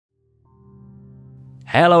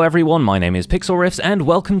Hello everyone, my name is Pixlriffs and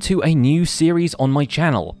welcome to a new series on my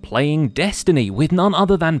channel, playing Destiny with none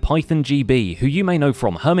other than PythonGB, who you may know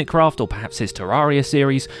from Hermitcraft or perhaps his Terraria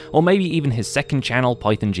series, or maybe even his second channel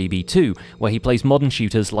PythonGB 2, where he plays modern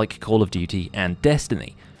shooters like Call of Duty and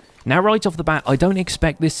Destiny. Now right off the bat, I don't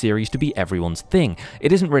expect this series to be everyone's thing.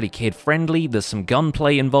 It isn't really kid-friendly, there's some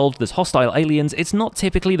gunplay involved, there's hostile aliens, it's not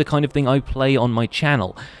typically the kind of thing I play on my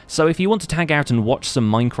channel. So if you want to tag out and watch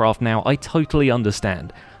some Minecraft now, I totally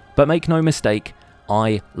understand. But make no mistake,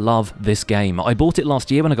 I love this game. I bought it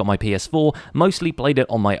last year when I got my PS4, mostly played it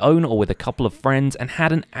on my own or with a couple of friends, and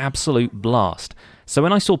had an absolute blast. So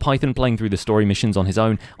when I saw Python playing through the story missions on his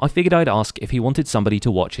own, I figured I'd ask if he wanted somebody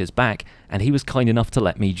to watch his back, and he was kind enough to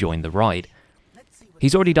let me join the ride.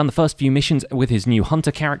 He's already done the first few missions with his new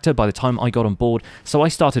Hunter character by the time I got on board, so I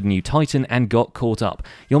started a new Titan and got caught up.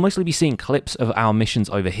 You'll mostly be seeing clips of our missions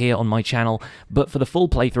over here on my channel, but for the full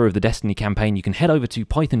playthrough of the Destiny campaign you can head over to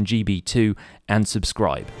PythonGB 2 and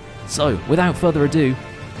subscribe. So, without further ado,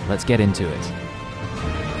 let's get into it.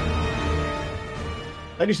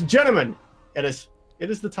 Ladies and gentlemen, it is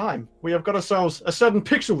the time. We have got ourselves a certain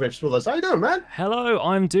Pixlriffs with us. How you doing, man? Hello,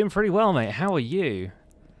 I'm doing pretty well, mate. How are you?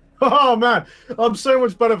 Oh, man. I'm so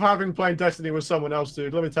much better for having playing Destiny with someone else,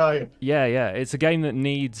 dude. Let me tell you. Yeah. It's a game that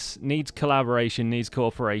needs collaboration, needs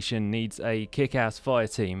cooperation, needs a kick-ass fire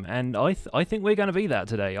team, and I think we're going to be that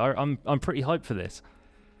today. I'm pretty hyped for this.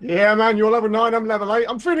 Yeah, man. You're level 9, I'm level 8.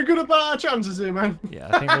 I'm feeling good about our chances here, man. Yeah,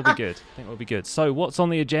 I think we'll be good. I think we'll be good. So, what's on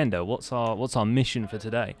the agenda? What's our mission for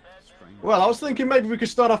today? Well, I was thinking maybe we could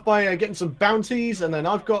start off by getting some bounties, and then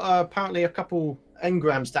I've got apparently a couple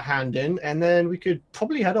engrams to hand in, and then we could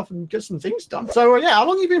probably head off and get some things done. So, yeah, how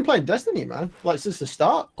long have you been playing Destiny, man? Like, since the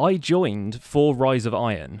start? I joined for Rise of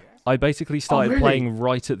Iron. I basically started playing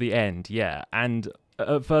right at the end, yeah, and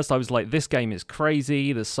at first I was like, this game is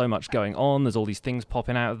crazy, there's so much going on, there's all these things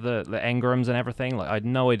popping out of the engrams and everything. Like, I had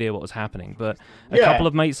no idea what was happening, but a couple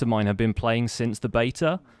of mates of mine have been playing since the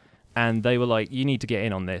beta, and they were like, you need to get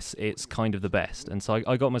in on this, it's kind of the best. And so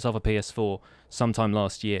I got myself a PS4 sometime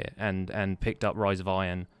last year and picked up Rise of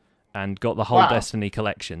Iron and got the whole Destiny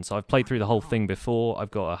collection. So I've played through the whole thing before. I've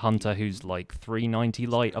got a Hunter who's like 390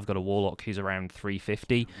 light, I've got a Warlock who's around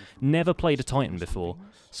 350. Never played a Titan before,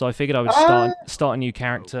 so I figured I would start a new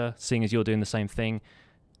character, seeing as you're doing the same thing.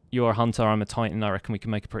 You're a Hunter, I'm a Titan, I reckon we can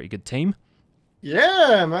make a pretty good team.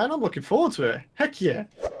 Yeah, man, I'm looking forward to it. Heck yeah.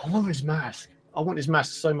 I love his mask. I want his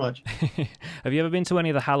mask so much. Have you ever been to any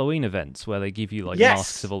of the Halloween events where they give you like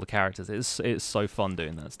masks of all the characters? It's so fun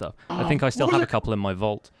doing that stuff. I think I still have a couple in my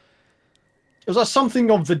vault. It was like something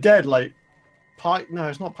of the dead, like no,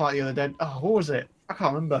 it's not Party of the Dead. Oh, what was it? I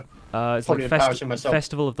can't remember. It's probably like embarrassing myself.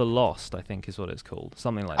 Festival of the Lost, I think is what it's called.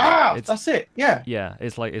 Something like that. That's it. Yeah. Yeah,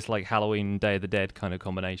 it's like Halloween, Day of the Dead kind of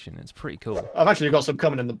combination. It's pretty cool. I've actually got some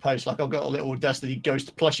coming in the post. Like I've got a little Destiny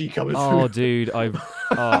Ghost plushie coming through. Oh, dude,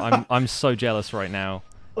 I'm so jealous right now.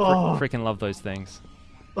 Freaking love those things.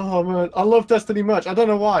 Oh man, I love Destiny much. I don't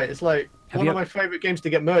know why. It's like one of my favorite games to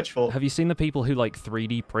get merch for. Have you seen the people who like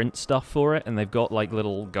 3D print stuff for it, and they've got like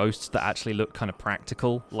little ghosts that actually look kind of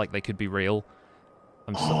practical, like they could be real?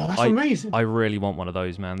 That's amazing. I really want one of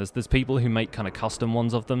those, man. There's people who make kind of custom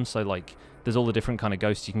ones of them. So like, there's all the different kind of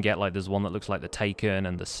ghosts you can get. Like, there's one that looks like the Taken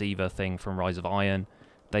and the Siva thing from Rise of Iron.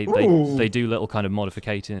 They do little kind of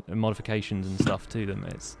modifications and stuff to them.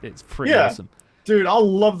 It's pretty awesome. Dude, I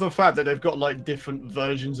love the fact that they've got like different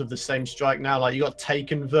versions of the same strike now. Like you got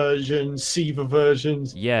Taken versions, Siva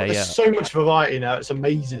versions. Yeah, there's so much variety now. It's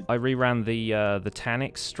amazing. I reran the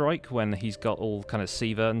Tanix strike when he's got all kind of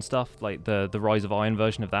Siva and stuff, like the Rise of Iron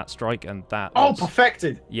version of that strike, and that. Oh,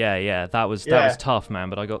 perfected. Yeah, that was tough, man.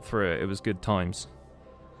 But I got through it. It was good times.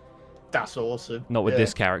 That's awesome. Not with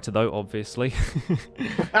this character though, obviously.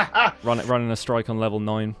 running a strike on level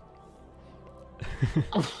 9.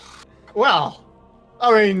 Well,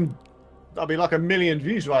 I mean, that'd be like 1 million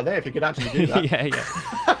views right there if you could actually do that. yeah.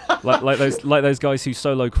 like those guys who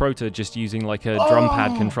solo Crota just using like a drum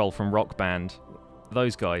pad control from Rock Band.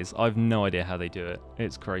 Those guys, I've no idea how they do it.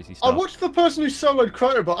 It's crazy stuff. I watched the person who soloed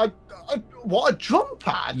Crota, but what a drum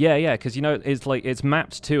pad! Yeah, because you know it's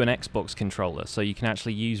mapped to an Xbox controller, so you can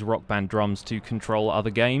actually use Rock Band drums to control other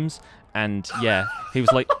games. And yeah, he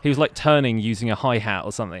was like turning using a hi-hat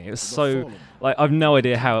or something. It was so like I've no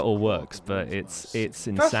idea how it all works, but it's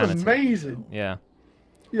insanity. That's amazing. Yeah.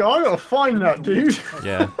 Yeah, I gotta find that, dude.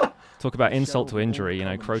 Yeah. Talk about insult to injury, you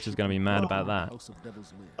know, Crota's going to be mad about that.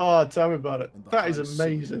 Oh, tell me about it. That is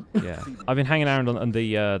amazing. Yeah. I've been hanging around on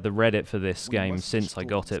the Reddit for this game since I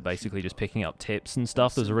got it, basically just picking up tips and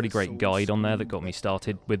stuff. There's a really great guide on there that got me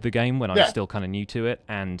started with the game when I was still kind of new to it.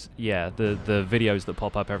 And yeah, the videos that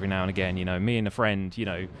pop up every now and again, you know, me and a friend, you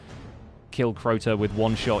know, kill Crota with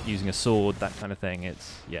one shot using a sword, that kind of thing.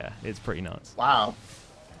 It's pretty nuts. Wow.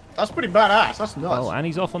 That's pretty badass. That's nuts. Oh, and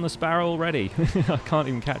he's off on the Sparrow already. I can't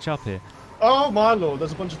even catch up here. Oh my lord,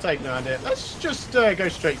 there's a bunch of taken around here. Let's just go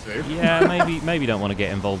straight through. Yeah, maybe don't want to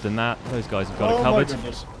get involved in that. Those guys have got it covered. My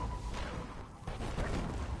goodness.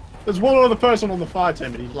 There's one other person on the fire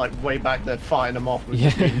team, and he's like way back there fighting them off. With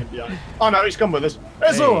behind. Oh no, he's come with us.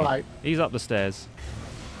 It's all right. He's up the stairs.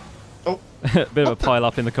 Oh, bit of a pile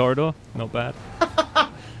up in the corridor. Not bad.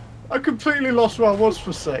 I completely lost where I was for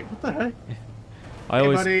a sec. What the heck?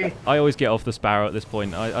 I always get off the Sparrow at this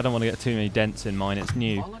point. I don't want to get too many dents in mine. It's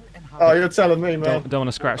new. Oh, you're telling me, man. Don't want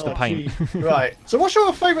to scratch the paint. Right. So what's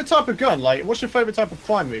your favourite type of gun? Like, what's your favourite type of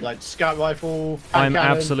primary? Like, scout rifle, I'm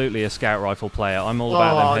cannon? absolutely a scout rifle player. I'm all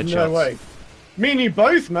about them headshots. No way. Me and you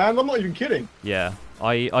both, man. I'm not even kidding. Yeah.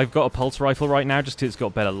 I've got a pulse rifle right now just because it's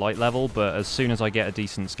got better light level, but as soon as I get a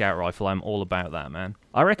decent scout rifle, I'm all about that, man.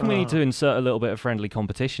 I reckon we need to insert a little bit of friendly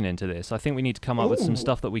competition into this. I think we need to come up with some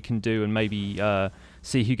stuff that we can do and maybe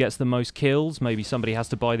see who gets the most kills. Maybe somebody has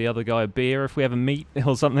to buy the other guy a beer if we ever meet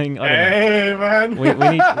or something. I don't know.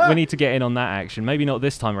 Man. We need to get in on that action. Maybe not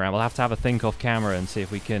this time around. We'll have to have a think off camera and see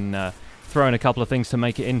if we can throw in a couple of things to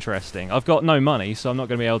make it interesting. I've got no money, so I'm not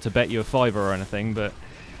going to be able to bet you a $5 or anything, but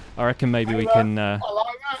I reckon maybe we can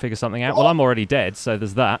figure something out. Well, I'm already dead, so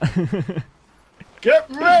there's that. Get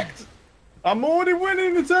wrecked! I'm already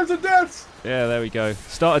winning in terms of deaths! Yeah, there we go.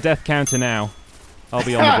 Start a death counter now. I'll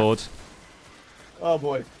be on the board. Oh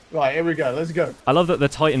boy. Right, here we go. Let's go. I love that the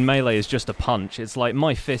Titan melee is just a punch. It's like,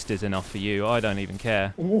 my fist is enough for you. I don't even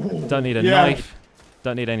care. Ooh, don't need a knife.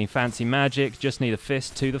 Don't need any fancy magic. Just need a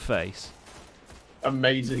fist to the face.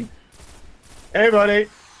 Amazing. Hey, buddy.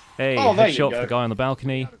 Hey, headshot for the guy on the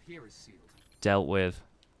balcony. Dealt with.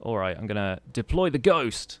 Alright, I'm going to deploy the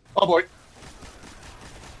ghost. Oh, boy.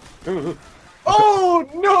 Oh,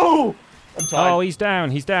 no! I'm tired. Oh, he's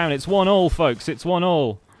down. He's down. It's 1-1, folks. It's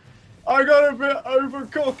 1-1. I got a bit over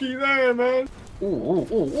cocky there, man.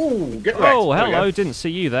 Ooh. Get wrecked. Oh, hello. Didn't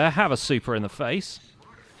see you there. Have a super in the face.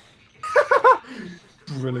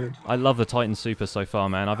 Brilliant. I love the Titan super so far,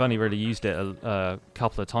 man. I've only really used it a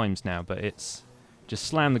couple of times now, but it's just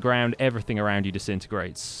slam the ground, everything around you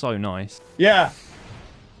disintegrates. So nice. Yeah.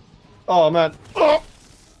 Oh, man. Oh.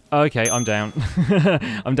 Okay, I'm down.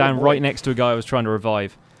 I'm down right next to a guy I was trying to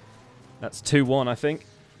revive. That's 2-1, I think.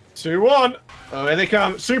 2-1. Oh, here they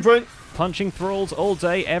come. Super. Punching thralls all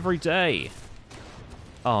day, every day.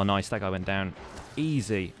 Oh, nice. That guy went down.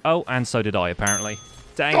 Easy. Oh, and so did I, apparently.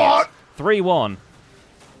 Dang it. 3-1.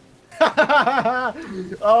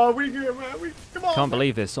 Oh, we good, man. Come on. Can't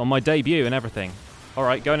believe this. On my debut and everything. All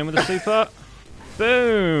right, going in with a super.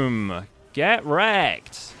 Boom. Get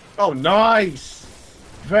wrecked. Oh, nice.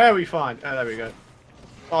 Very fine. Oh, there we go.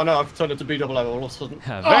 Oh, no, I've turned it to B double level all of a sudden.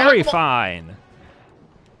 Very fine.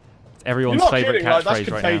 It's everyone's favourite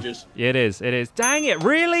catchphrase right now. Yeah, it is. It is. Dang it,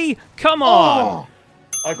 really? Come on.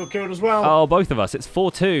 Oh, I got killed as well. Oh, both of us. It's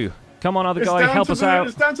 4-2. Come on, other guy, help us out.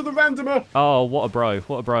 It's down to the randomer. Oh, what a bro.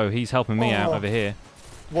 What a bro. He's helping me out over here.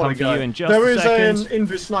 Come for you in just a second. There is an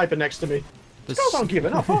invis sniper next to me. These guys aren't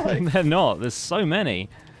giving up, are they? They're not. There's so many.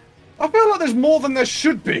 I feel like there's more than there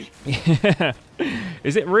should be. Yeah.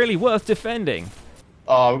 Is it really worth defending?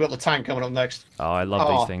 Oh, we've got the tank coming up next. Oh, I love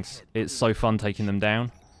these things. It's so fun taking them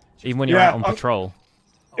down. Even when you're out on patrol.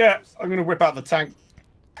 Yeah, I'm going to whip out the tank.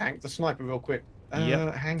 The sniper real quick.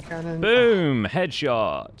 Hand cannon. Boom!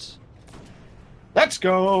 Headshot. Let's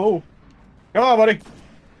go. Come on, buddy.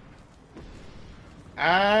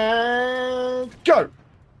 And go.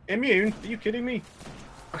 Immune? Are you kidding me?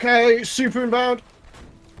 Okay, super inbound.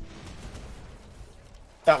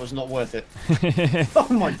 That was not worth it. Oh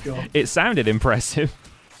my god. It sounded impressive.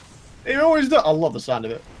 It always does. I love the sound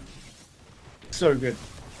of it. So good.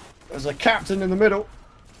 There's a captain in the middle.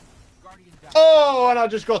 Oh, and I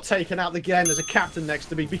just got taken out again. There's a captain next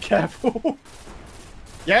to me. Be careful.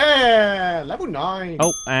 Yeah, level 9.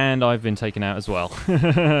 Oh, and I've been taken out as well.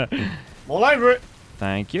 All over it.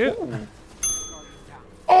 Thank you. Ooh.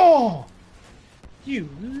 Oh, you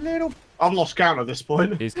little... I've lost count at this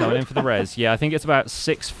point. He's coming in for the res. Yeah, I think it's about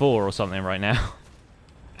 6-4 or something right now.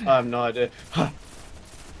 I have no idea.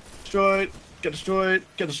 Destroyed. Get destroyed.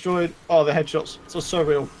 Get destroyed. Oh, the headshots. It's so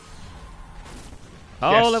real.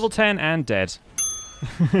 Oh, yes. level 10 and dead.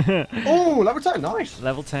 Oh, level 10. Nice.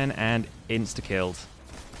 Level 10 and insta-killed.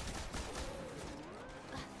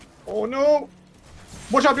 Oh no!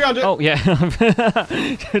 Watch out behind it! Oh yeah,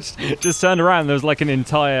 just turned around. There was like an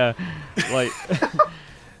entire, like,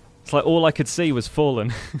 it's like all I could see was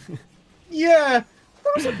fallen. Yeah.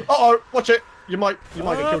 Uh-oh, watch it. You might get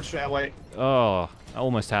killed straight away. Oh,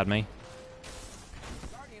 almost had me.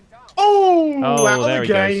 Oh, out there of he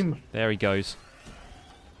the game. goes. There he goes.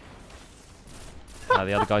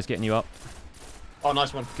 The other guy's getting you up. Oh,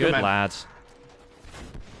 nice one. Good lads.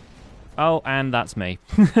 Oh, and that's me.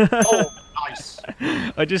 Oh, nice.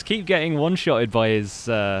 I just keep getting one-shotted by his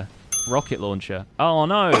rocket launcher. Oh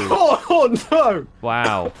no! Oh no!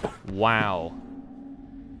 Wow. Wow.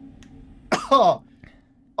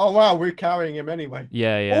 Oh wow, we're carrying him anyway.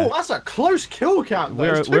 Yeah, yeah. Oh, that's a close kill count.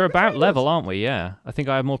 We're about level, aren't we? Yeah. I think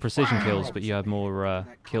I have more precision kills, but you have more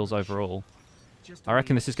kills overall. I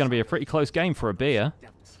reckon this is going to be a pretty close game for a beer.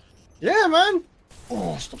 Yeah, man.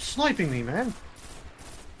 Oh, stop sniping me, man.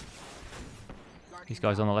 These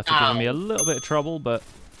guys on the left are giving me a little bit of trouble, but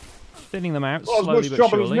thinning them out slowly as much but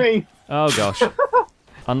trouble surely. as me. Oh gosh.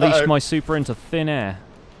 Unleashed my super into thin air.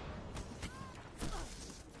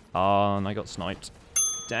 Oh, and I got sniped.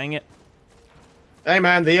 Dang it. Hey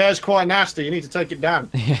man, the air's quite nasty. You need to take it down.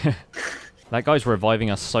 Yeah. That guy's reviving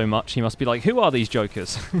us so much, he must be like, who are these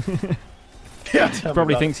jokers? Yeah, he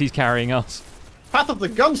probably thinks he's carrying us. Path of the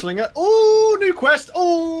Gunslinger. Oh, new quest.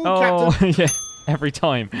 Oh, Captain. Yeah, every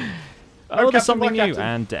time. Oh, there's something new.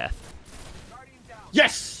 And death.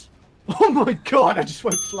 Yes! Oh my god, I just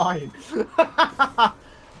went flying. That's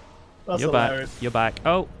You're hilarious. back. You're back.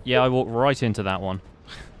 Oh, yeah, I walked right into that one.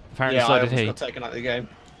 Apparently so did he. Got taken out of the game.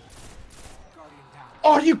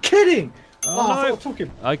 Oh, are you kidding? Oh, I no. thought I took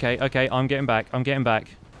him. Okay, I'm getting back. I'm getting back.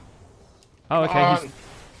 Oh, okay, he's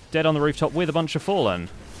dead on the rooftop with a bunch of fallen.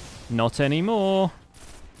 Not anymore.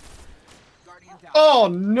 Oh,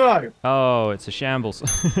 no. Oh, it's a shambles.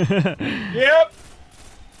 Yep.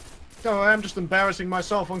 Oh, I am just embarrassing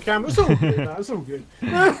myself on camera. It's all good, man. It's all good.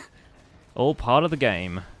 All part of the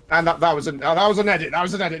game. And that was an edit. That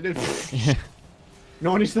was an edit. Yeah.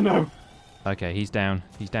 No one needs to know. Okay, he's down.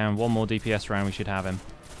 He's down. One more DPS round, we should have him.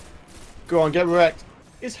 Go on, get wrecked.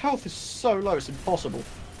 His health is so low, it's impossible.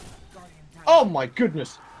 Oh my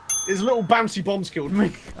goodness. His little bouncy bombs killed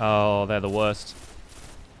me. Oh, they're the worst.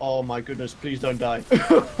 Oh my goodness, please don't die.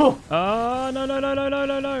 Oh,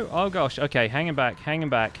 no. Oh gosh, okay, hanging back.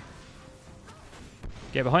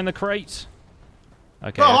 Get behind the crate.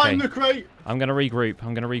 Okay, Behind the crate! I'm going to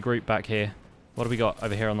regroup back here. What do we got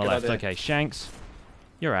over here on the left? idea. Okay, Shanks.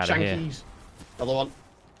 You're out of here. Shankies. Another one.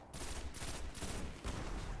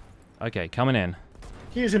 Okay, coming in.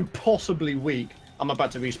 He is impossibly weak. I'm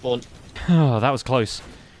about to respawn. Oh, that was close.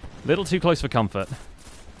 Little too close for comfort.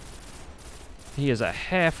 He is a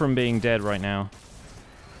hair from being dead right now.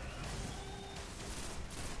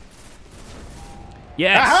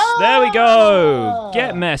 Yes! Aha! There we go!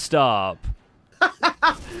 Get messed up.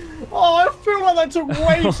 Oh, I feel like that took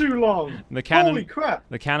way too long. Holy crap.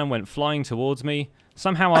 The cannon went flying towards me.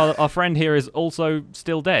 Somehow our friend here is also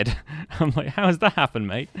still dead. I'm like, how has that happened,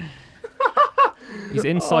 mate? He's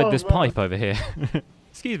inside this pipe over here.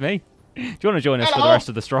 Excuse me. Do you want to join us for the rest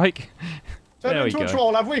of the strike? There we go. Turn into a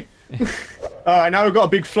troll, have we? Alright, now we've got a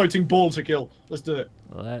big floating ball to kill. Let's do it.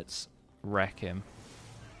 Let's wreck him.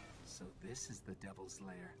 So this is the devil's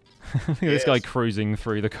lair. Look at this guy cruising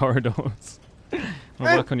through the corridors.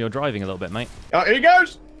 I'll work on your driving a little bit, mate. Here he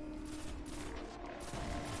goes!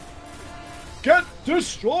 Get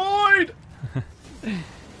destroyed!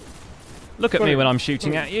 Look at me when I'm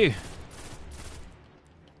shooting at you.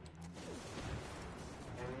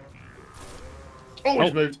 Oh,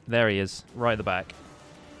 he's moved. There he is, right at the back.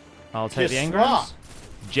 I'll take the engrams.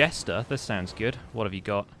 Jester, this sounds good. What have you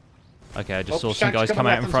got? Okay, I just saw some guys come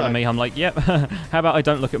out in front of me. I'm like, yep. How about I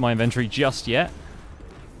don't look at my inventory just yet?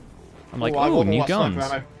 I'm like, oh, new guns.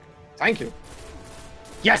 Thank you.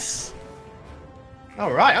 Yes!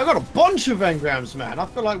 Alright, I got a bunch of engrams, man. I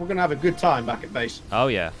feel like we're going to have a good time back at base. Oh,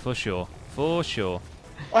 yeah, for sure. For sure.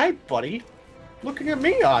 Hey, buddy. Looking at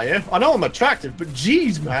me, are you? I know I'm attractive, but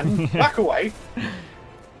geez, man. Back away.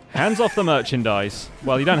 Hands off the merchandise.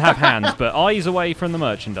 Well, you don't have hands, but eyes away from the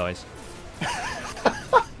merchandise.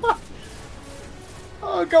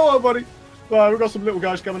 Oh, go on, buddy. Well, we've got some little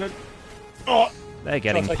guys coming in. Oh, they're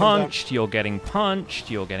getting punched. You're getting punched.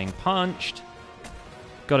 You're getting punched.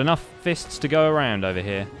 Got enough fists to go around over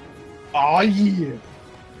here. Oh, yeah.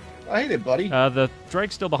 I hate it, buddy. The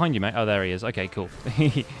Drake's still behind you, mate. Oh, there he is. Okay, cool.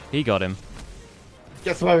 He got him.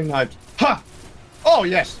 Get throwing knives. Ha! Oh,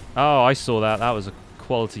 yes. Oh, I saw that. That was a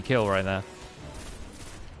quality kill right there.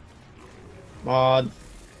 Come on.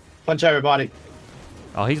 Punch everybody.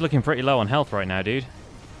 Oh, he's looking pretty low on health right now, dude.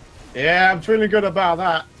 Yeah, I'm feeling good about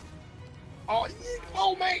that. Oh,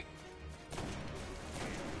 oh, mate.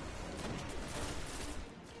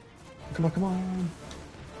 Come on, come on.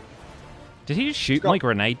 Did he just shoot my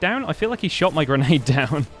grenade down? I feel like he shot my grenade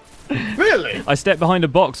down. Really? I stepped behind a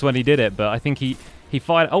box when he did it, but I think he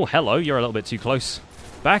fired... Oh, hello. You're a little bit too close.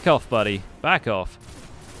 Back off, buddy. Back off.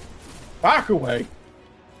 Back away.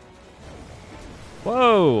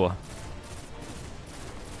 Whoa.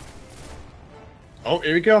 Oh,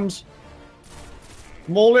 here he comes.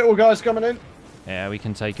 More little guys coming in. Yeah, we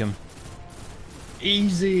can take him.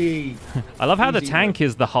 Easy. I love how the tank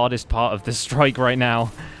is the hardest part of the strike right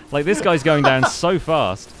now. Like, this guy's going down so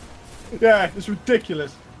fast. Yeah, it's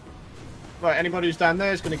ridiculous. Right, anybody who's down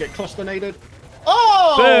there is going to get clusternated.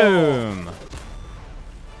 Oh! Boom!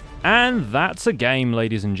 And that's a game,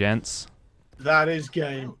 ladies and gents. That is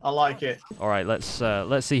game. I like it. All right, let's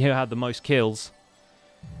see who had the most kills.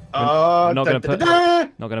 Not not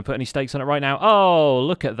gonna put any stakes on it right now. Oh,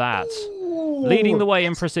 look at that! Ooh. Leading the way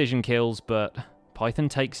in precision kills, but Python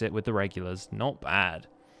takes it with the regulars. Not bad.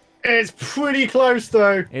 It's pretty close,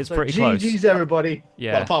 though. It's so pretty close. GG's, everybody.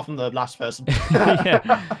 Yeah. Well, apart from the last person.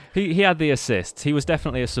 Yeah. He had the assists. He was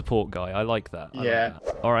definitely a support guy. I like that. Yeah. Like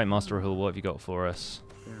that. All right, Master Rahul, what have you got for us?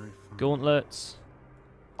 Gauntlets.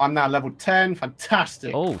 I'm now level 10.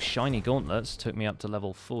 Fantastic. Oh, shiny gauntlets. Took me up to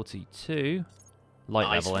level 42. Light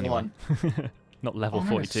Nice level, anyway. Not level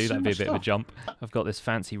 42. so That'd be a much bit of a stuff. jump. I've got this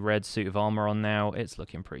fancy red suit of armor on now. It's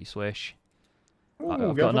looking pretty swish. Ooh, I've go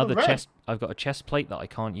got for the another red. chest. I've got a chest plate that I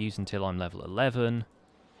can't use until I'm level 11.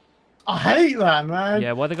 I hate that, man.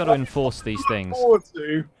 Yeah, why they got to enforce these things?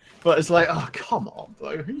 But it's like, oh, come on, bro.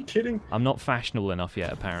 Are you kidding? I'm not fashionable enough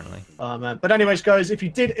yet, apparently. Oh, man. But anyways, guys, if you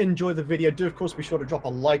did enjoy the video, do, of course, be sure to drop a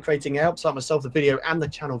like rating. It helps out myself, the video, and the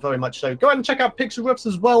channel very much so. Go ahead and check out Pixlriffs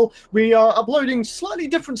as well. We are uploading slightly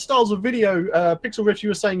different styles of video. Pixlriffs, you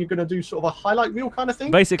were saying you're going to do sort of a highlight reel kind of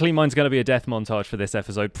thing? Basically, mine's going to be a death montage for this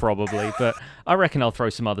episode, probably. But I reckon I'll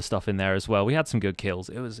throw some other stuff in there as well. We had some good kills.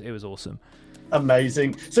 It was awesome.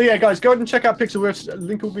 Amazing. So yeah, guys, go ahead and check out Pixlriffs.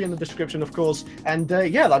 Link will be in the description, of course. And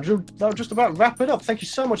yeah, that'll just about wrap it up. Thank you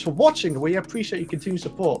so much for watching. We appreciate your continued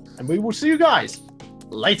support. And we will see you guys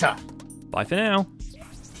later. Bye for now.